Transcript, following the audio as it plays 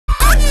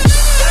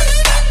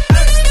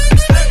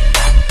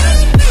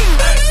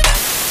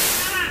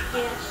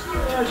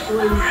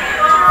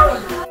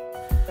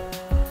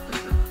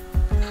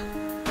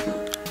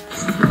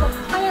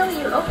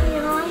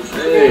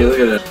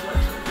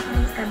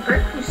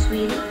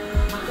sweetie.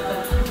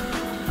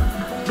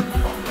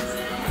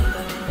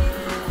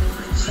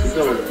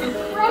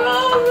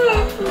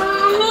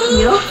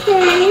 You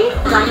okay?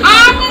 I'm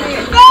the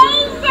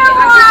danger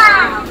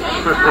one!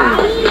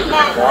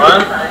 1,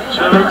 2,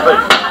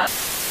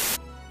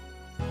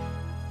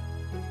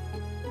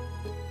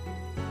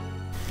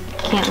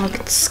 3. Can't look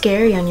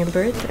scary on your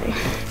birthday.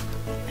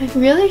 I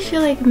really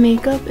feel like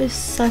makeup is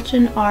such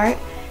an art,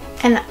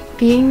 and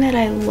being that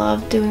I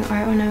loved doing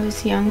art when I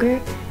was younger,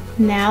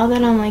 now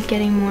that I'm like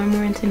getting more and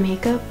more into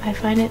makeup, I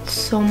find it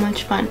so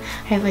much fun.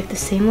 I have like the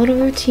same little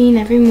routine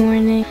every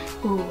morning.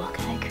 Ooh, what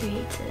can I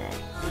create today?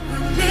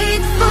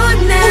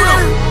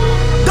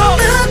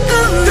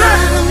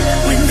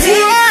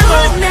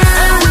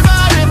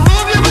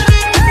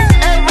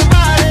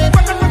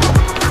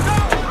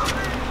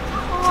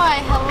 Why,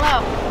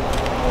 hello.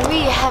 We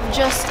have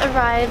just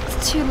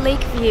arrived to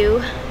Lakeview.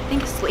 I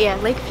think it's, yeah,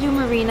 Lakeview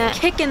Marina.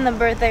 Kicking the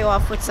birthday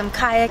off with some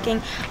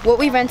kayaking. What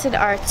we rented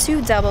are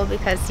 2 double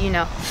because, you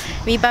know,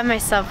 me by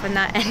myself would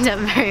not end up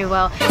very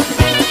well.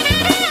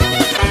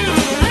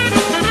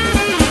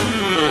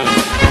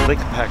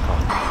 Lake Pacon.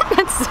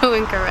 That's so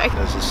incorrect.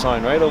 There's a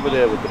sign right over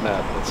there with the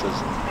map that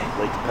says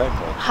Lake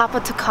Pacon.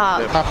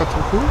 Hapatakal.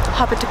 Hapatuku?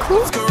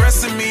 Hapatakal?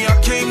 Caressing me,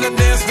 I came to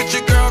dance with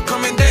your girl,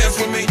 come and dance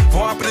with me.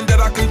 For happening that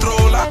I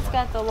control. It's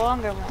got the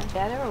longer one.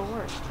 Better or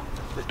worse?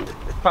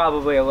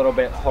 Probably a little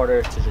bit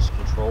harder to just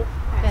control.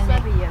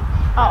 Maybe you.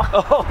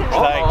 Oh.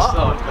 Thanks.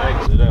 Oh,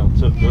 thanks. They don't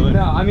tip, do they?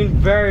 No, I mean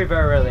very,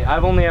 very rarely.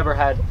 I've only ever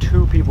had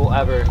 2 people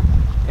ever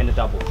in a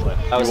double flip.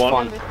 That was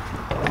fun.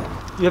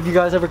 Have you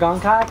guys ever gone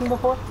kayaking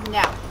before?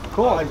 No.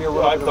 Cool. I've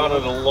done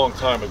it a long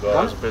time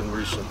ago. It's been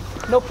recent.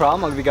 No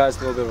problem. I'll give you guys a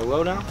little bit of a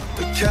lowdown.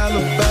 The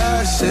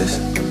Calabasas.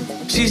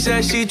 She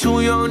said she too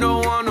young,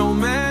 don't want no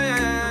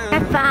man.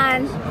 Have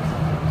fun.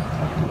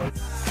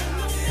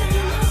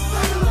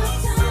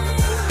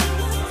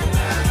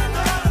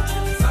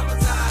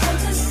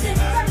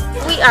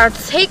 We are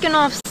taking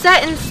off,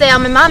 setting sail.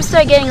 My mom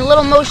started getting a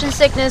little motion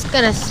sickness.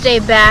 Gonna stay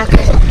back.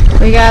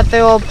 We got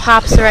the old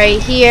pops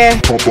right here.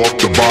 Pop up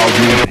the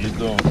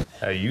volume.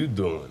 How you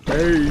doing? How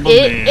you doing?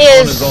 It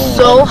is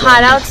so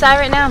hot outside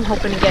right now. I'm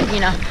hoping to get, you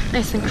know,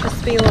 nice and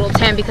crispy, a little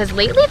tan, because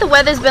lately the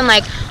weather's been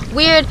like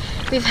weird.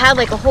 We've had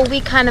like a whole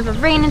week kind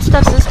of rain and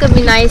stuff, so this is gonna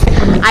be nice.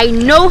 I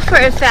know for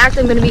a fact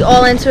I'm gonna be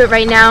all into it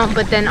right now,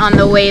 but then on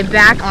the way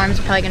back, arms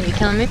are probably gonna be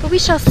killing me, but we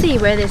shall see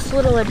where this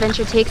little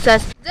adventure takes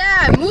us.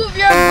 Dad, move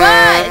your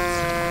butt!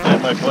 Yeah,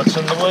 my butt's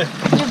in the way.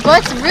 Your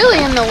butt's really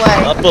in the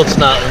way. My butt's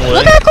not in the way.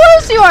 Look how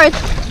close you are.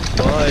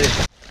 Bye.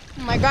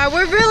 Oh my God,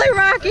 we're really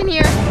rocking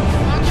here.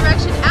 Wrong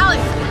direction,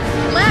 Alex.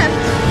 Left,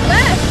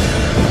 left,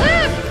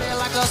 left. Feel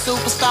like a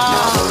superstar.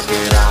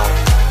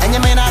 And you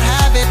may not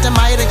have it, I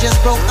might have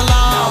just broke the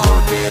law.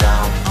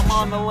 I'm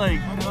on the lake.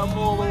 I'm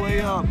all the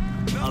way up.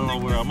 I don't know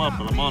where I'm up,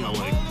 but I'm on the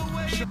lake.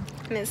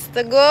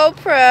 Mr.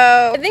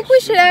 GoPro. I think we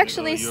should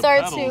actually Your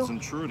start paddle's to...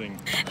 intruding.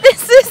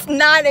 This is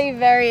not a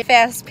very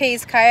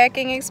fast-paced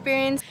kayaking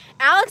experience.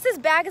 Alex's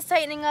back is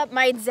tightening up.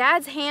 My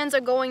dad's hands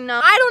are going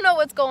numb. I don't know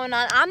what's going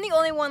on. I'm the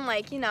only one,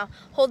 like, you know,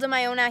 holding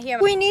my own out here.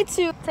 We need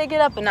to take it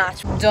up a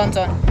notch. Dun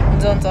dun,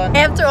 dun dun.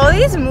 After all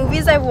these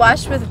movies I've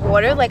watched with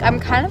water, like, I'm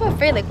kind of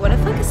afraid. Like, what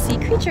if, like, a sea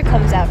creature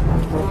comes out?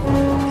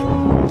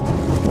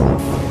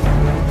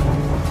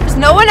 There's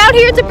no one out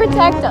here to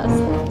protect us.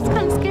 It's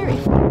kind of scary.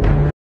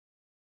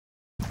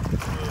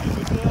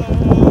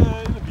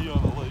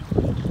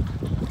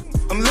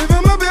 I'm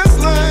living my best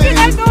life. You're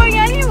not going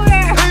anywhere.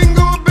 I ain't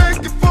going back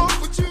and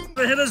forth with you.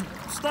 They hit us.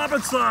 Stop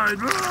it,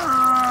 side.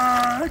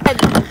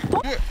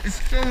 What is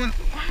going on?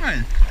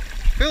 I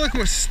feel like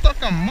we're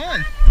stuck on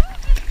mud.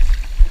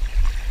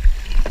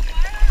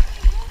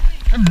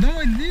 I have no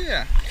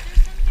idea.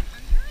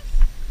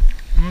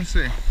 Let me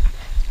see.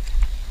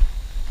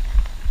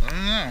 I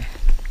don't know.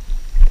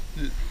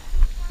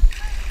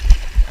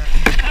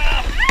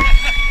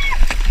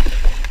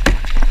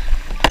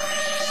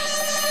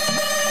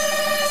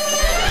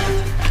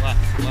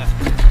 Left.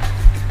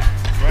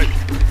 Right.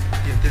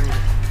 Yeah, there we go.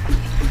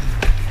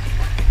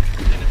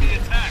 Enemy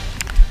attack.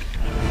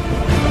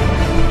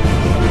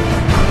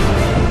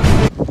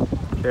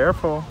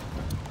 Careful.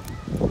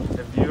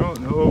 If you don't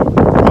know,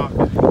 talk.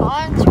 Oh,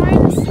 I'm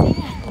trying to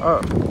stand. Oh,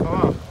 come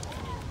on.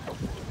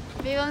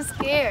 Babe, I'm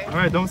scared. All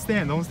right, don't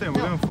stand. Don't stand.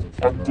 No.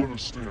 I'm gonna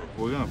stand.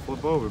 We're gonna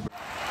flip over. Bro.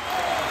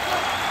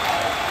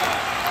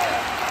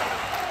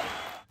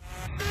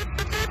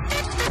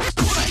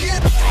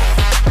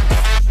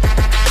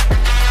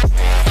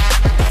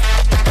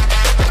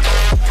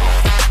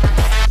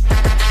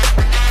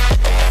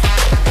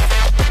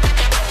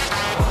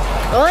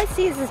 All I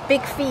see is his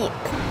big feet.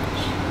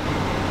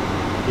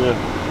 Yeah.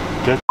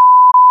 Get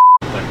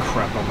that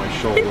crap on my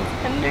shoulder.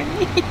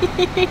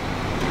 Underneath.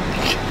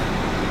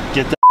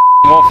 Get that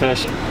off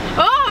fish.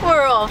 Oh,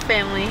 we're all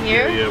family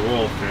here. Yeah, we're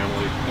all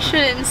family. You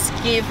shouldn't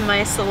skeeve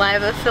my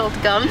saliva-filled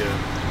gum.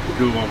 Yeah.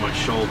 Goo on my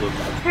shoulder.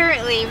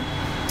 Apparently,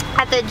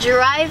 at the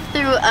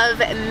drive-thru of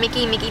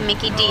Mickey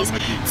D's.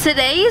 Mickey.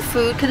 Today's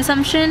food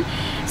consumption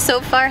so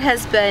far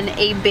has been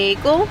a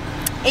bagel,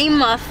 a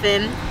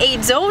muffin, a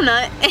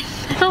donut,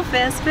 and no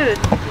fast food.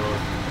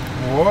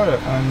 What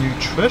a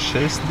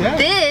nutritious day.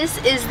 This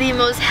is the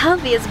most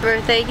healthiest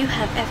birthday you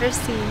have ever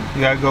seen.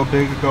 You gotta go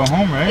big or go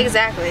home, right?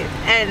 Exactly.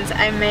 And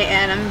I may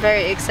add, I'm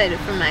very excited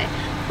for my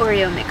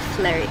Oreo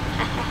McFlurry.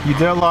 You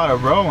did a lot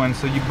of rowing,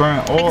 so you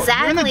burnt all.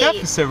 Exactly. You're in a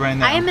deficit right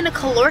now. I am in a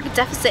caloric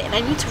deficit and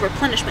I need to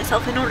replenish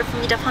myself in order for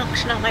me to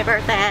function on my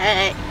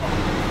birthday.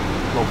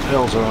 Little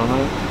pills are on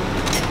it.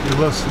 You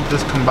look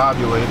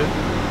discombobulated.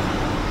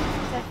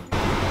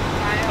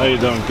 How you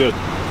doing? Good.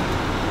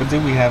 What do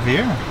we have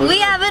here? We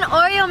have an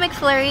Oreo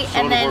McFlurry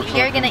and then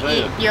you're gonna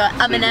eat your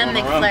M&M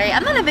McFlurry.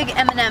 I'm not a big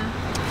M&M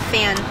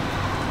fan,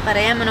 but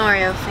I am an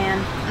Oreo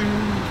fan.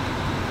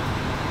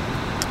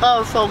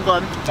 Oh, so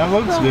good. That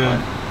looks good.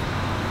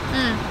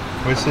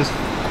 What's this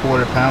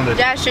quarter pounder?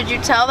 Dad, should you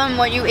tell them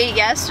what you ate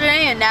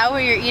yesterday and now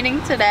what you're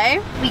eating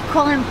today? We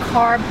call him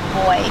Carb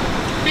Boy.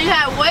 We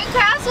had White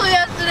Castle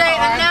yesterday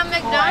and now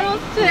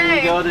McDonald's Here you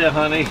today. go there,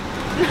 honey.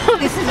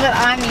 This is what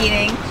I'm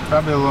eating. He's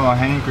probably a little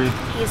hangry.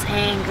 He's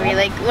hangry.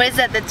 Like, what is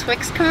that, the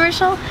Twix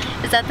commercial?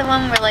 Is that the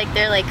one where like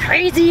they're like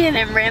crazy and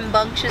then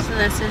rambunctious and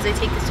then as soon as they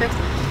take the Twix?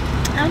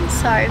 I'm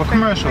sorry. What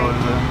commercial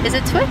is it? Is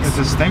it Twix? Is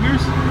it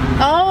Snickers?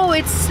 Oh,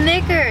 it's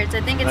Snickers.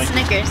 I think it's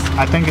Snickers.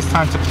 I think it's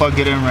time to plug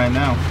it in right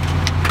now.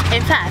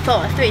 In 5,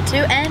 4, 3, 2,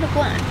 and 1.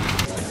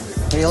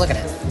 What are you looking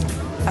at?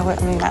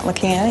 I'm not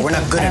looking at it. We're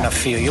not good enough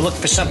for you. You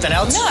looking for something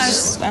else?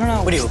 No, I don't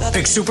know. What are you,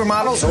 big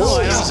supermodels?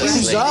 Oh,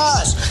 Jesus!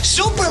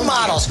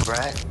 Supermodels!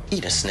 Brad,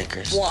 eat a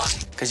Snickers. Why?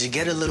 Because you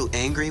get a little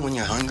angry when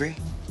you're hungry.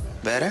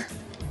 Better?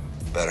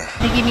 Better.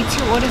 They gave me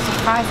 2 orders of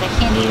fries. I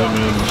can't eat it.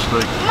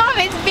 Mom,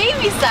 it's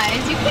baby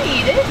size. You can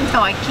eat it.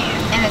 No, I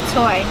can't. And a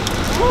toy.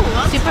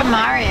 Ooh, Super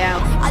Mario.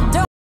 I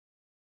don't.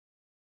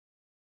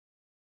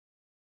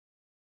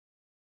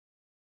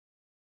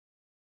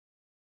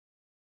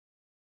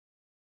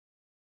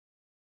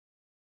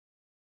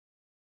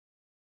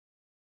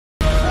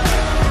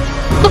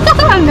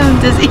 I'm going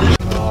dizzy.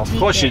 Oh, of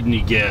course you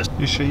need gas.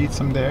 You should eat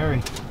some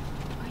dairy.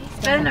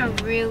 It's been a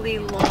really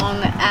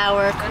long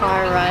hour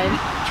car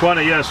ride.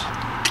 20, yes.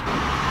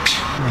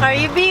 Are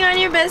you being on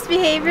your best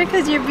behavior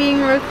because you're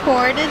being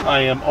recorded? I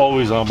am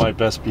always on my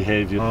best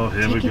behavior. Oh,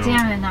 here we go. Take it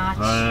down a notch.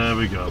 There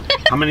we go.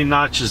 How many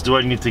notches do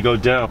I need to go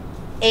down?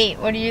 8.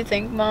 What do you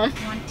think, Mom?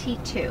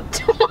 22.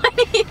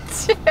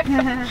 22.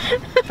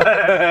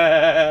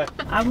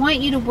 I want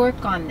you to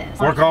work on this.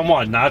 Work on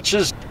what?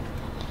 Notches?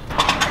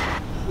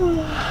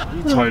 What are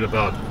you tight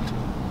about?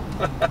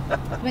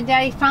 When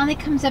Daddy finally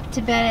comes up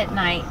to bed at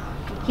night,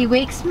 he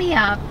wakes me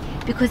up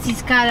because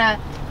he's gotta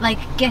like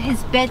get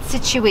his bed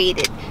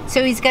situated.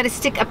 So he's gotta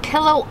stick a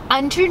pillow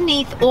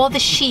underneath all the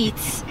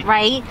sheets,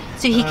 right?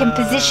 So he can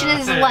position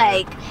his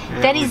leg.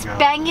 Then he's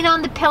banging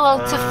on the pillow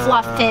to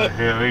fluff it.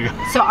 Here we go.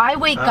 So I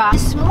wake up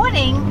this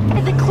morning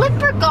with the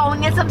clipper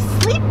going as I'm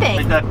sleeping.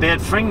 Like that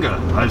bad finger.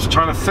 I was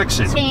trying to fix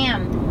it.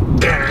 Damn.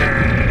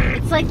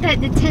 It's like that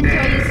Nintendo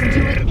I used to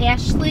do with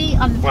Ashley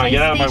on the Well,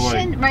 get out of my way.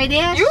 PlayStation, right,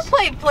 Ash? You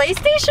played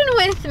PlayStation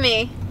with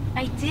me.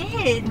 I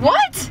did.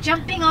 What?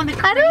 Jumping on the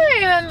I don't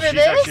remember She's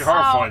this. actually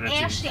horrified at you.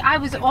 Ashley, I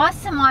was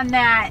awesome on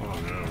that.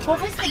 What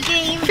was the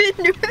game?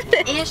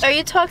 Ash- Are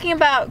you talking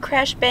about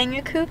Crash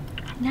Bandicoot?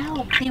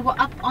 No, they were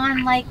up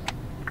on like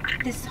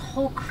this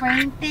whole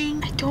crane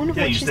thing. I don't know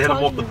Yeah, what you she's used to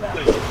hit them off talking the about.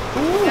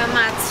 thing. Got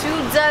my 2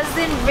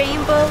 dozen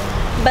rainbow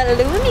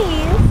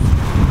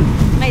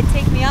balloonies. Might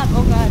take me up.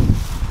 Oh God.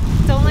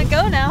 Don't let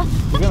go now.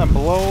 You're gonna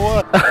blow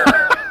up.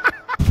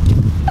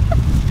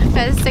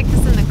 Gotta stick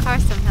this in the car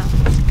somehow.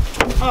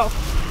 Oh,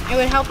 it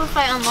would help if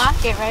I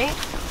unlock it, right?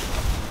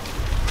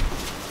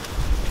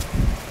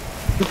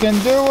 You can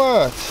do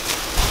it.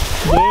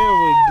 There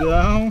we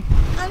go.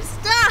 I'm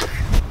stuck.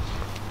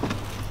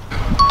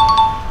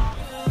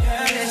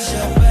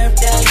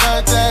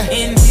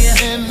 In here,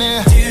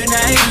 tonight.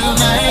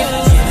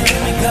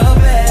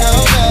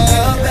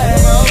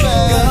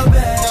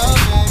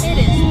 It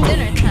is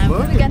dinner time.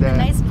 Look We got at the that.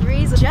 nice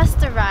breeze.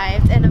 Just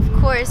arrived, and of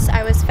course,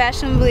 I was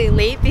fashionably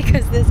late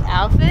because this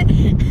outfit.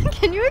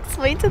 Can you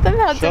explain to them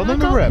how Show them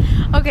difficult? the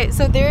rip. Okay,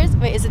 so there's.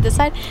 Wait, is it this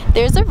side?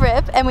 There's a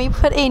rip, and we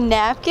put a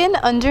napkin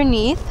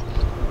underneath.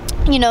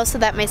 You know, so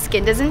that my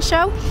skin doesn't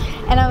show.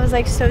 And I was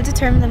like so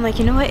determined. I'm like,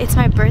 you know what? It's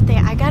my birthday.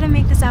 I gotta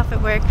make this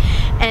outfit work.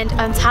 And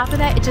on top of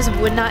that, it just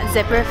would not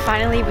zipper.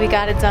 Finally, we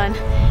got it done,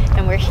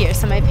 and we're here.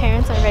 So my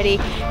parents are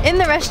already in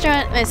the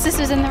restaurant. My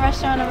sister's in the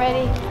restaurant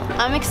already.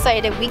 I'm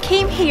excited. We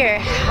came here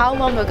how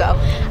long ago?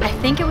 I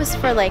think it was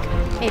for like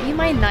maybe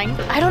my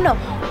 9th. I don't know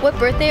what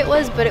birthday it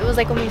was, but it was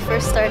like when we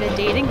first started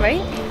dating,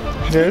 right?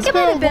 Yeah, I think it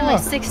might have been my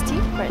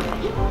 16th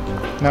birthday.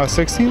 No,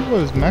 16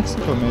 was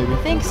Mexico, maybe. I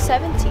think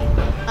 17.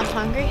 I'm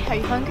hungry. Are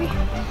you hungry?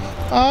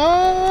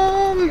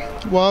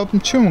 Well, I'm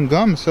chewing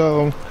gum,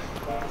 so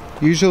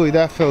usually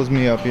that fills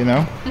me up, you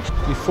know?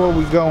 Before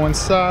we go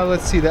inside,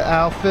 let's see the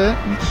outfit.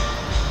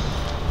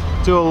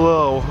 Do a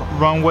little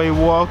runway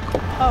walk.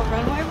 Oh,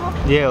 runway walk?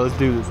 Yeah, let's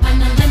do this. Let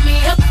me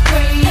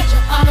upgrade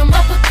your autumn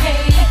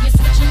uppercase. You're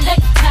such a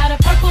necktie to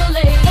purple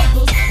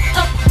labels.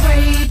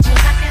 Upgrade you.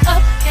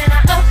 Up and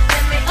up,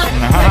 let me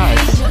upgrade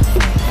Nice. you.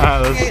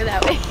 Alright, let's Go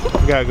that way.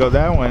 we gotta go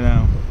that way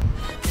now.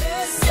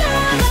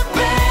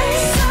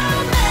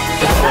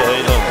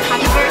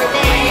 Happy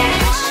birthday.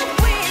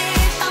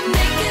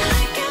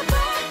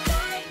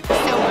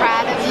 So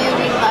proud of you.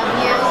 We love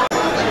you.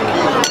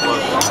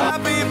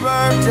 Happy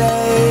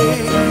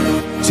birthday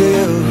to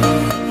you.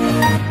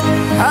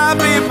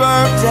 Happy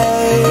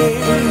birthday,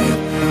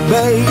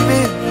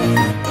 baby.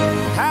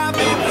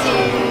 Happy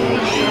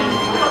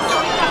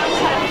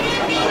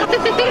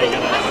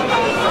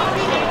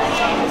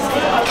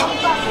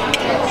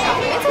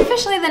It's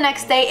officially the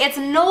next day. It's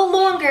no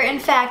longer, in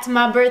fact,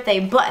 my birthday,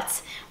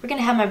 but we're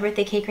gonna have my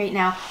birthday cake right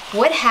now.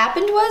 What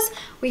happened was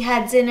we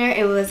had dinner.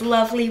 It was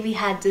lovely. We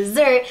had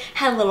dessert,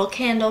 had a little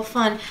candle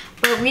fun,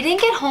 but we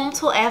didn't get home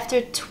till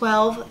after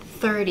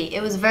 12:30.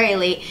 It was very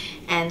late,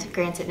 and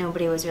granted,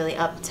 nobody was really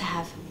up to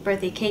have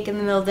birthday cake in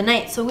the middle of the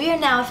night. So we are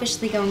now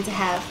officially going to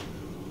have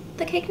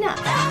the cake now.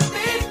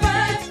 Happy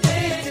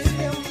birthday to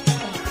you.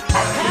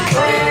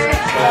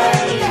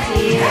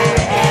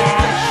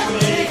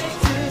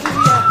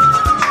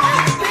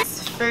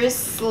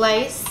 First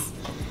slice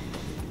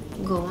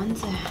going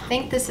to. I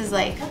think this is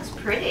like. Looks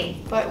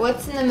pretty. But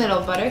what's in the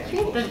middle?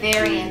 Buttercream?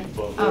 Bavarian.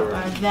 Oh,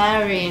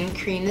 Bavarian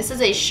cream. This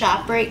is a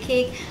ShopRite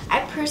cake. I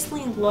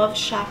personally love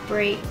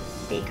ShopRite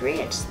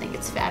bakery. I just think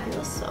it's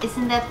fabulous. So.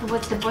 Isn't that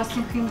what the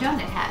Boston cream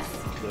donut has?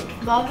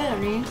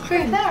 Bavarian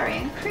cream.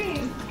 Bavarian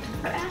cream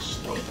for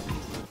Ashley.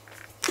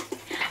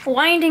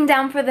 Winding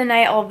down for the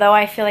night, although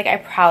I feel like I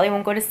probably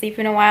won't go to sleep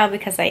in a while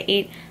because I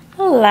ate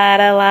a lot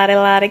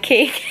of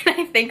cake. And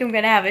I think I'm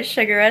gonna have a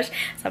sugar rush, so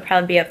I'll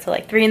probably be up till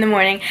like 3 in the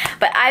morning.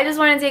 But I just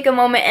want to take a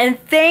moment and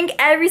thank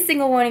every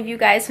single one of you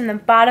guys from the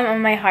bottom of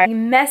my heart. The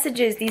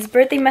messages, these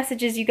birthday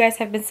messages you guys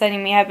have been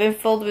sending me have been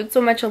filled with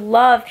so much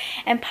love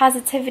and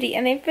positivity,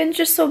 and they've been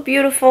just so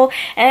beautiful.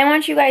 And I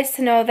want you guys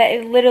to know that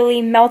it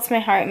literally melts my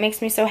heart. It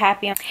makes me so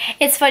happy.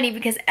 It's funny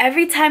because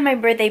every time my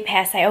birthday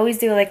passed, I always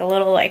do like a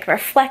little like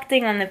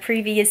reflecting on the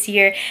previous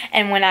year.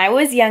 And when I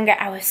was younger,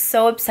 I was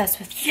so obsessed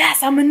with,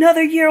 yes, I'm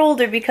another year older,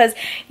 because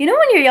you know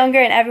when you're younger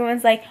and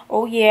everyone's like,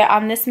 oh yeah,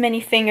 I'm this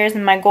many fingers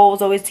and my goal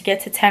was always to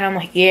get to 10. I'm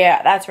like,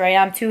 yeah, that's right,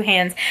 I'm 2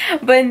 hands.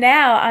 But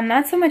now I'm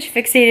not so much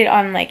fixated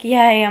on like,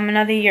 yeah, I'm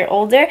another year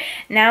older.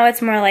 Now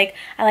it's more like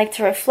I like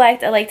to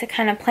reflect. I like to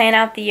kind of plan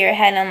out the year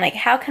ahead, and I'm like,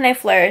 how can I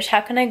flourish?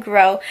 How can I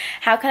grow?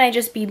 How can I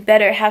just be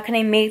better? How can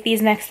I make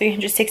these next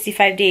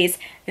 365 days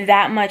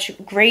that much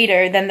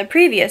greater than the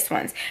previous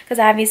ones? Because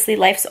obviously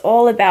life's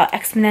all about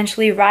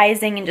exponentially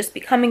rising and just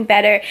becoming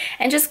better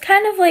and just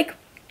kind of like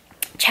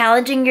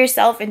challenging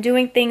yourself and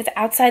doing things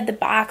outside the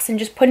box and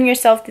just putting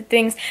yourself through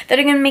things that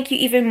are going to make you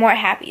even more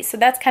happy. So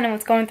that's kind of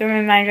what's going through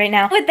my mind right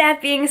now. With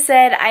that being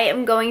said, I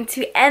am going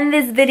to end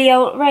this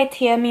video right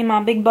here. Me and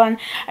my big bun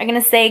are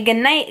going to say good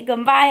night,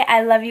 goodbye.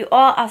 I love you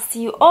all. I'll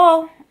see you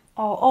all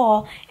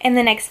in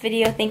the next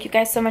video. Thank you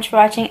guys so much for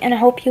watching, and I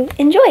hope you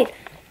enjoyed.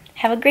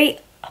 Have a great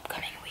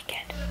upcoming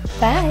weekend.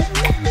 Bye.